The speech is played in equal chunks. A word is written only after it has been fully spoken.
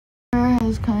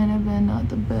has kind of been not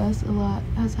the best. A lot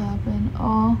has happened.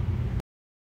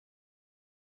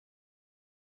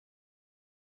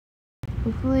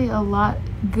 Hopefully a lot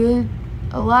of good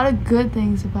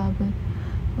things have happened.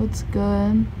 What's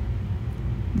good?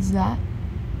 Is that?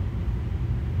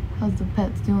 How's the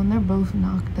pets doing? They're both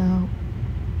knocked out.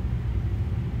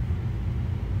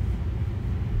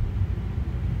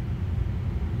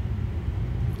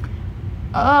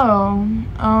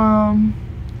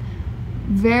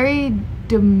 Very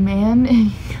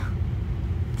demanding.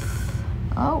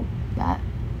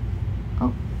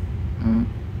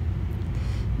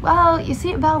 Well, you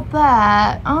see about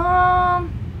that, I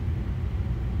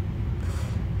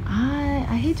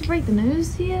hate to break the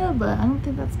news to you, but I don't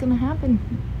think that's gonna happen.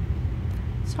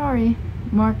 Sorry,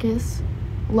 Marcus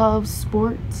loves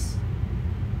sports.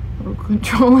 A little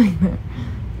controlling there.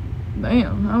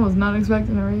 Damn, I was not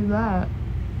expecting to read that.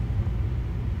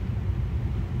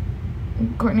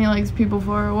 Courtney likes people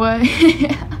far away.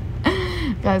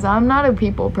 Guys, I'm not a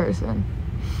people person.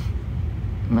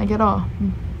 Like at all.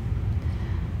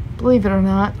 Believe it or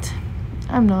not,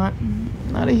 I'm not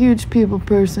a huge people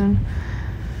person.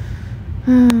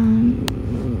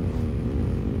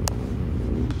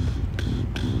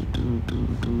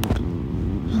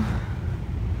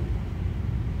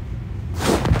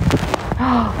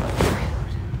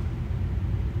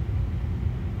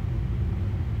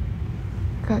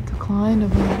 Got declined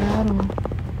of my battle.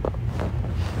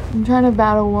 I'm trying to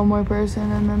battle one more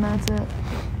person and then that's it.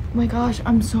 Oh my gosh,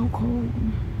 I'm so cold.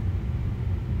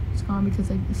 It's gone because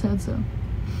I said so.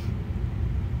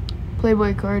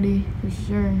 Playboy Cardi, for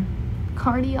sure.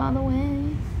 Cardi all the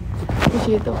way.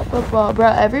 Appreciate the football.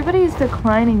 Bro, everybody's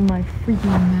declining my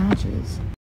freaking matches.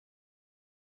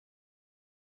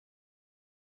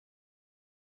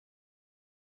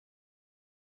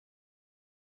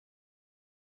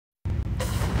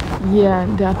 Yeah,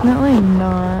 definitely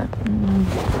not.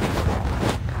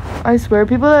 I swear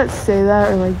people that say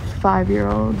that are like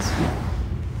 5-year-olds.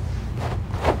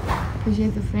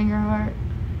 Appreciate the finger heart.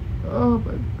 Oh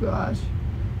my gosh.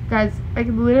 Guys, I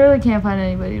literally can't find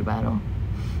anybody to battle.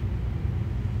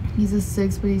 He's a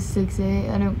 6, but he's 6'8".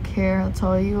 I don't care how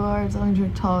tall you are as long as you're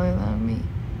taller than me.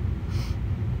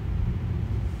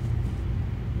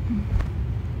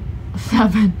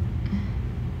 7.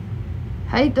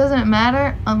 Height doesn't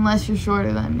matter unless you're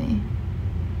shorter than me.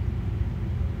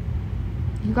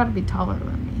 You gotta be taller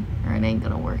than me or it ain't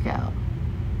gonna work out.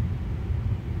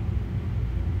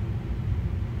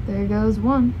 There goes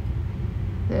 1.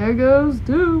 There goes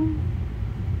 2.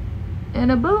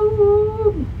 And a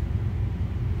boom.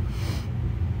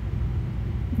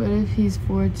 But if he's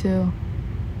 4'2",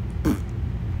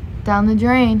 down the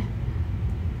drain.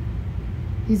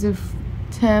 He's a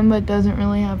 10 but doesn't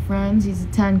really have friends. He's a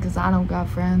 10 because I don't got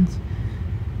friends.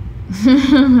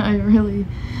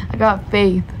 I got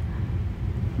faith.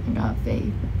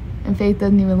 And Faith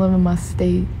doesn't even live in my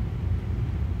state.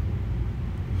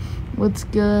 What's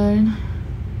good?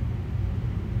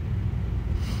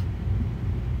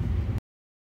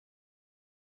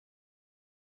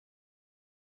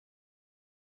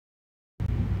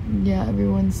 Yeah,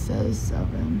 everyone says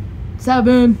 7.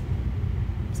 7!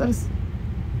 Says,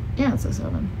 yeah, it says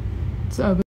 7.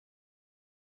 7.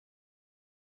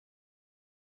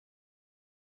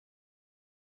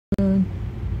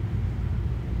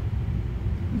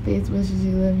 Faith wishes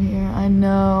you live here. I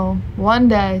know. One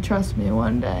day, trust me,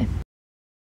 one day.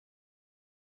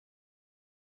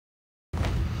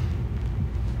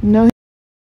 No.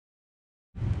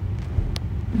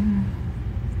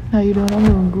 How you doing? I'm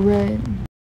doing great.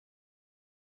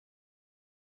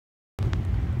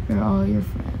 We're all your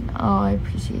friend. Oh, I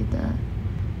appreciate that.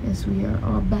 Yes, we are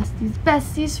all besties.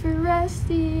 Besties for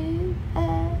resties.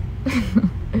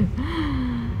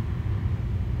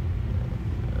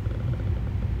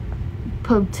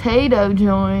 Potato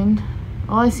joined.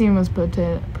 All I seen was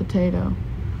potato.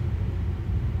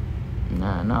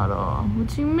 Nah, not all.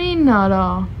 What you mean, not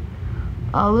all?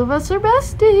 All of us are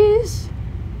besties.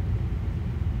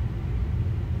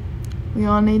 We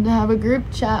all need to have a group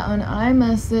chat on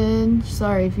iMessage.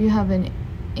 Sorry, if you have an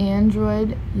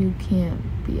Android, you can't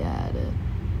be added.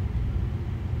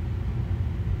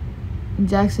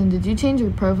 Jackson, did you change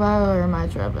your profile or am I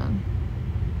tripping?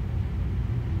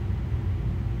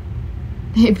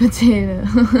 Hey, potato.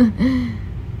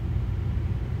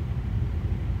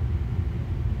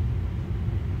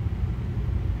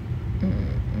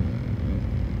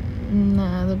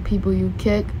 Nah, the people you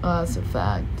kick, oh, that's a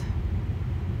fact.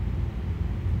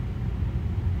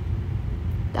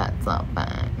 That's not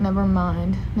fine. Never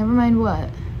mind. Never mind what?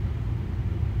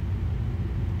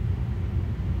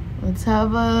 Let's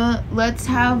have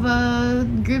a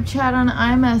group chat on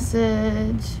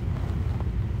iMessage,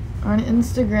 on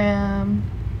Instagram.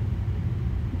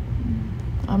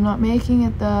 I'm not making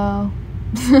it though.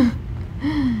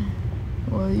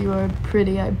 Well, you are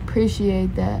pretty. I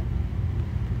appreciate that.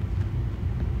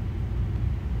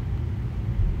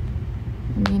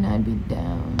 I mean, I'd be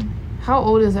down. How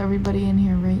old is everybody in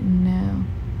here right now?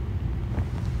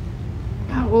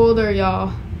 How old are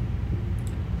y'all?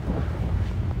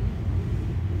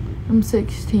 I'm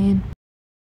 16.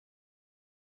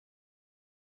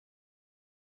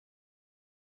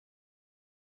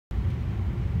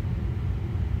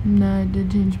 No, I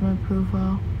did change my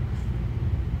profile.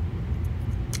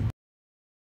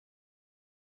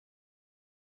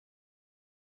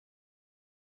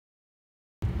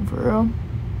 For real?